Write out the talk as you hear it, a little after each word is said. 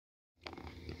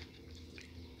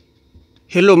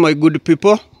Hello my good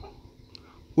people,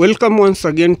 welcome once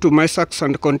again to my sacks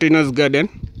and containers garden.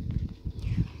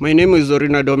 My name is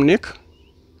Zorina Dominic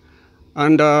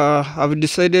and I've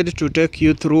decided to take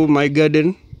you through my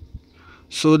garden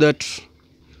so that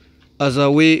as a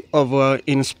way of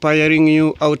inspiring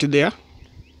you out there,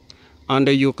 and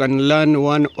you can learn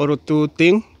one or two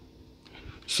things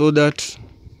so that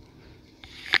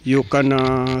you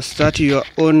can start your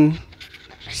own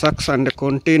sacks and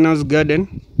containers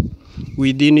garden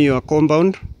within your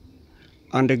compound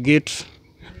and get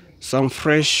some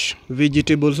fresh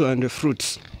vegetables and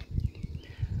fruits.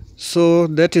 So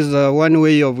that is one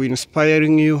way of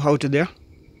inspiring you out there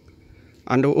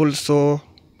and also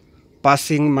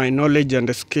passing my knowledge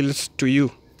and skills to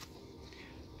you.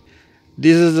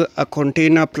 This is a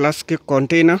container, plastic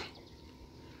container.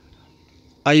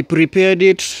 I prepared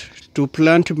it to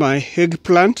plant my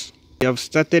eggplant. I have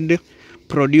started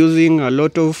producing a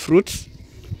lot of fruits.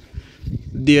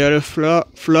 They are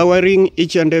flowering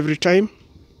each and every time,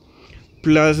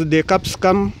 plus the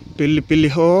capsicum, pilipili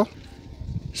hoho.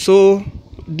 So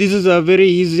this is a very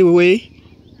easy way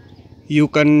you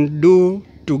can do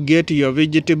to get your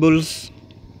vegetables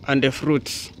and the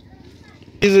fruits.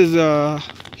 This is a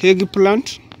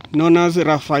eggplant known as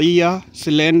Raphia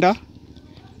Slender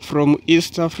from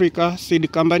East Africa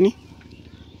Seed Company.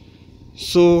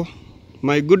 So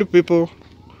my good people,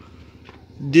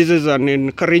 this is an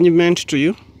encouragement to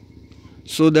you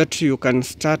so that you can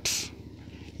start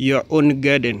your own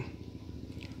garden.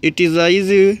 It is an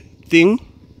easy thing,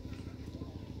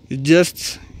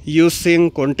 just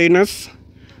using containers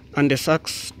and the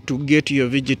sacks to get your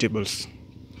vegetables.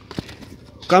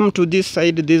 Come to this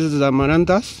side. This is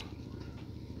amaranthus.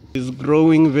 It's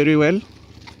growing very well,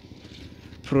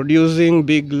 producing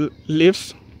big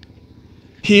leaves.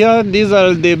 Here, these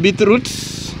are the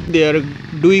beetroots. They are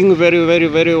doing very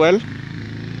well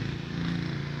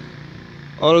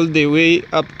all the way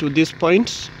up to this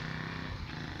point.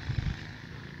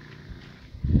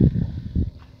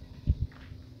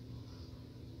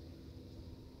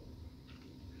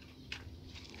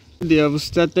 They have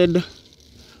started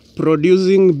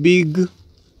producing big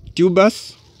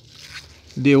tubers,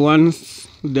 the ones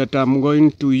that I'm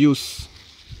going to use.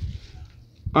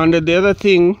 And the other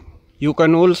thing, you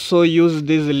can also use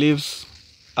these leaves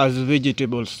as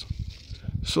vegetables,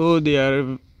 so they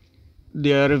are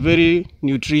very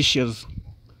nutritious.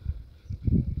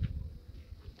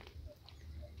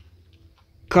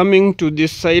 Coming to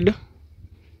this side,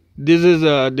 this is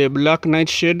the black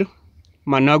nightshade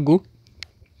managu,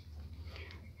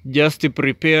 just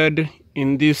prepared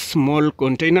in this small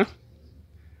container.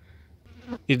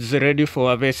 It's ready for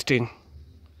harvesting.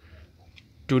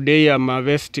 Today I'm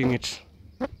harvesting it.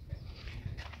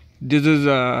 This is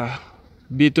a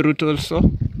beetroot also.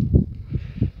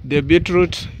 The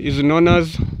beetroot is known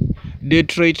as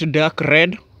Detroit Dark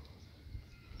Red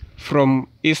from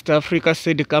East Africa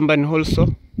Seed Company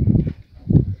also.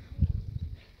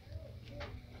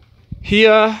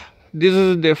 Here, this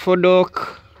is the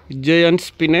Fodok giant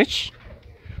spinach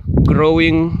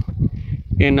growing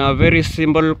in a very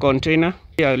simple container.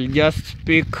 I'll just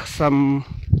pick some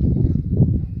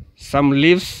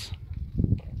leaves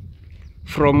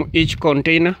from each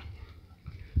container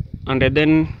and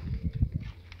then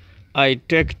I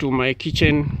take to my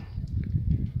kitchen.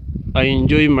 I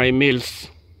enjoy my meals.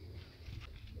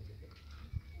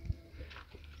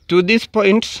 To this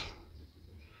point,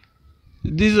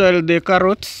 these are the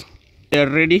carrots. They are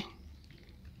ready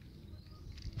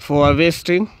for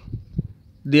harvesting.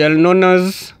 They are known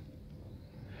as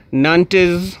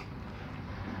Nantes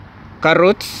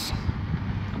carrots.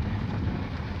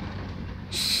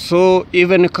 So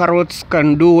even carrots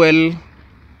can do well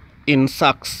in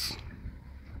sacks.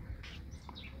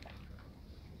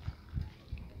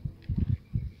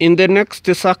 In the next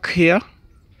sack here,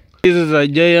 this is a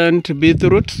giant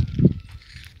beetroot.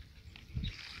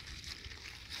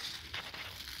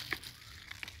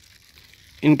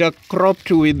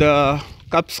 Intercropped with the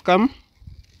capsicum.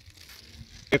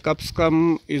 The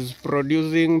capsicum is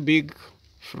producing big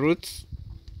fruits.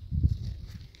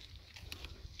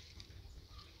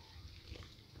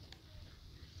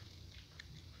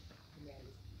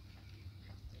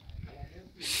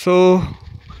 So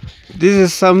this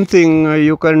is something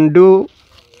you can do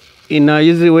in an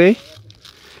easy way,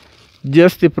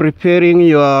 just preparing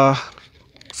your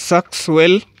sacks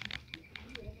well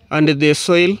and the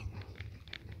soil,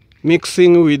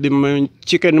 mixing with the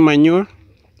chicken manure,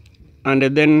 and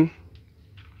then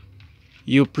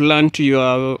you plant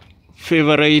your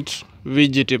favorite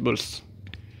vegetables.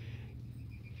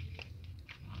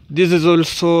 This is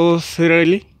also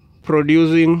cereal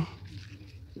producing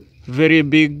very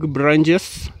big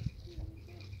branches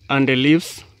and the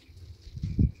leaves.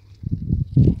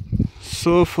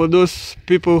 So for those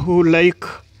people who like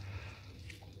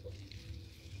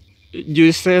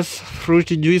juices, fruit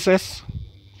juices,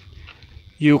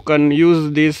 you can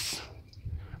use this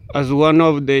as one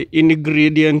of the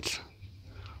ingredients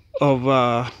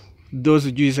of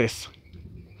those juices.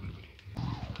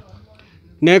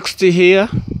 Next here,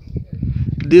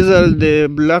 these are the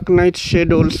black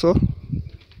nightshade also,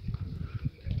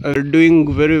 are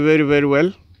doing very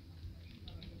well,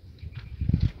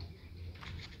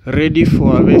 ready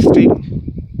for harvesting.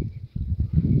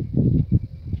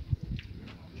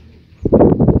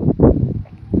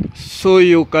 So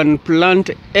you can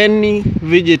plant any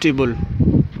vegetable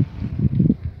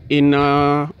in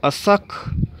a sack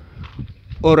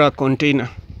or a container.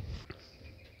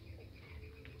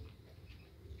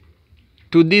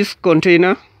 To this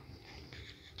container,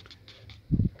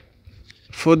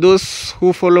 for those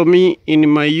who follow me in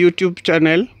my YouTube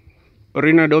channel,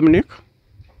 Zorina Dominic,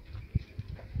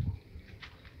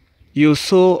 you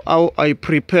saw how I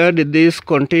prepared this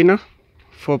container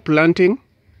for planting,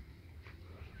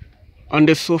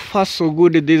 and so far so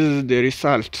good. This is the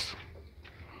result.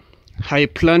 I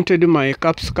planted my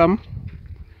capsicum,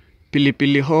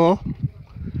 pilipili hoho,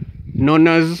 known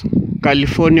as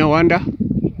California Wonder,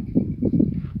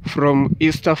 from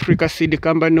East Africa Seed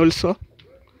Company also,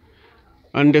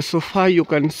 and so far you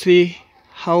can see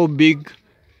how big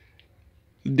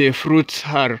the fruits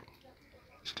are.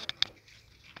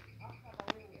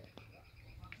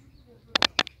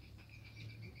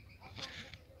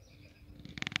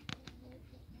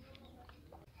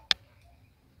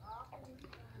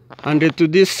 And to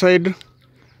this side,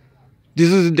 this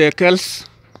is the kales.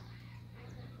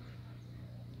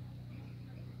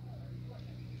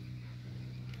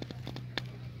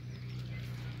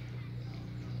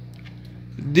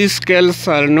 These kales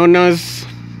are known as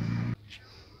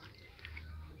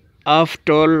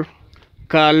Aftol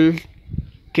Kal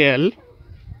Kale.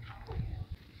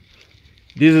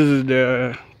 This is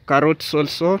the carrots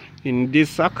also in this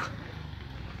sack.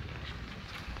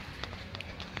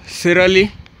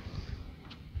 Cereally,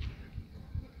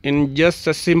 in just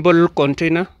a simple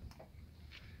container,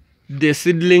 the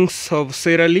seedlings of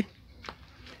cereally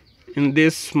in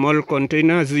this small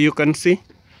container, as you can see.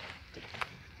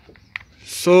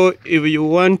 So if you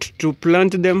want to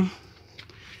plant them,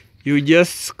 you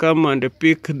just come and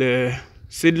pick the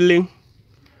seedling,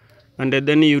 and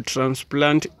then you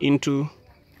transplant into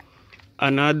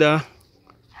another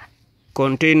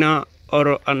container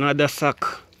or another sack.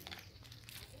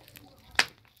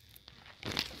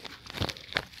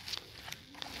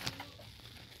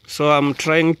 So I'm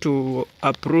trying to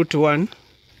uproot one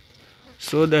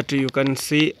so that you can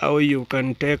see how you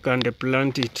can take and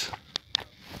plant it.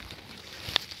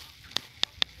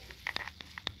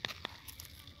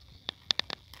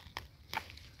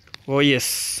 Oh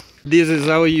yes, this is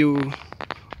how you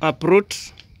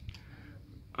uproot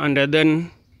and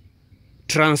then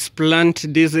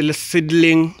transplant this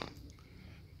seedling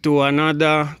to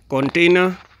another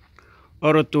container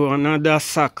or to another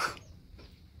sack.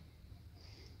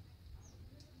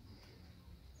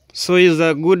 So it's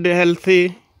a good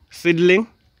healthy seedling.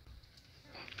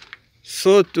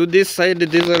 So to this side,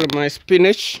 these are my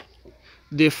spinach,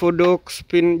 the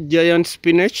Fodok giant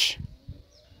spinach.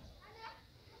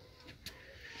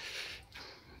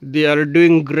 They are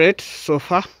doing great so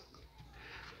far.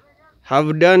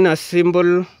 Have done a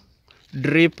simple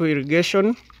drip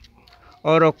irrigation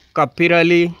or a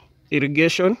capillary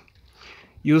irrigation,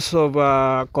 use of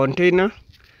a container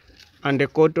and the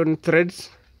cotton threads.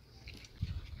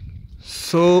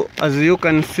 So as you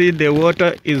can see, the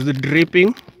water is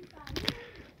dripping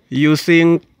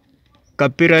using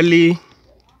capillary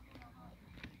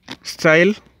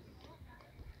style.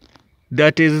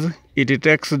 That is, it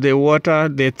takes the water,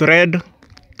 the thread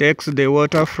takes the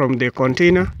water from the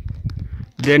container,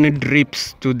 then it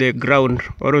drips to the ground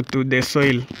or to the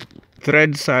soil.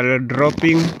 Threads are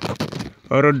dropping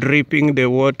or dripping the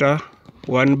water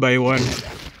one by one.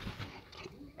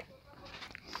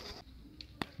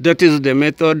 That is the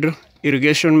method,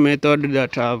 irrigation method,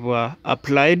 that I've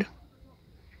applied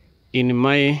in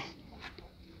my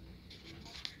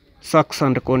sacks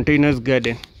and containers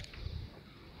garden.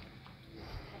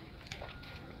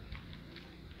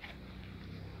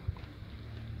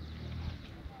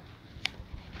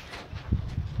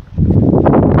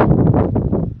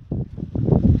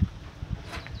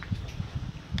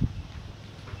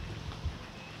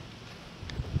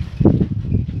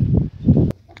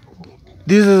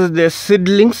 This is the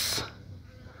seedlings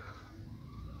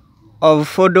of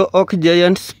Fodok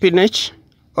giant spinach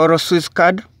or Swiss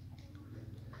chard.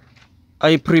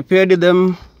 I prepared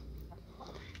them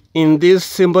in this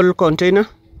simple container.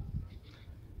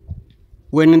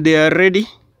 When they are ready,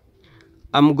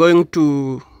 I'm going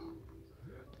to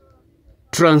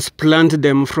transplant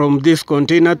them from this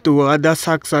container to other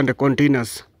sacks and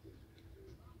containers.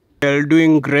 They're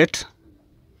doing great.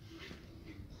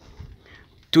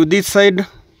 To this side,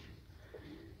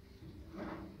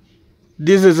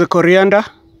 this is a coriander,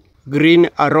 green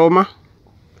aroma.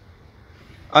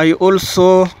 I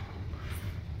also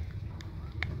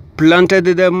planted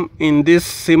them in this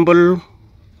simple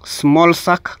small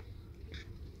sack.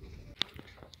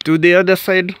 To the other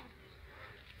side,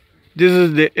 this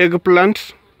is the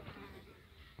eggplant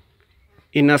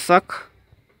in a sack.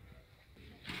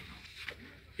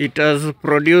 It has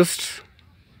produced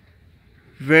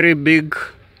very big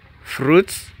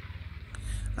fruits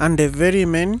and very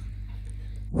many,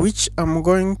 which I'm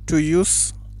going to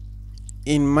use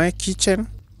in my kitchen.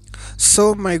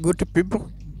 So my good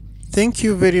people, thank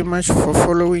you very much for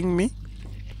following me.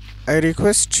 I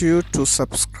request you to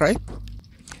subscribe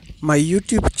my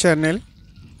YouTube channel,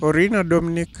 Orina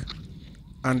Dominic,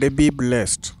 and be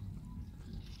blessed.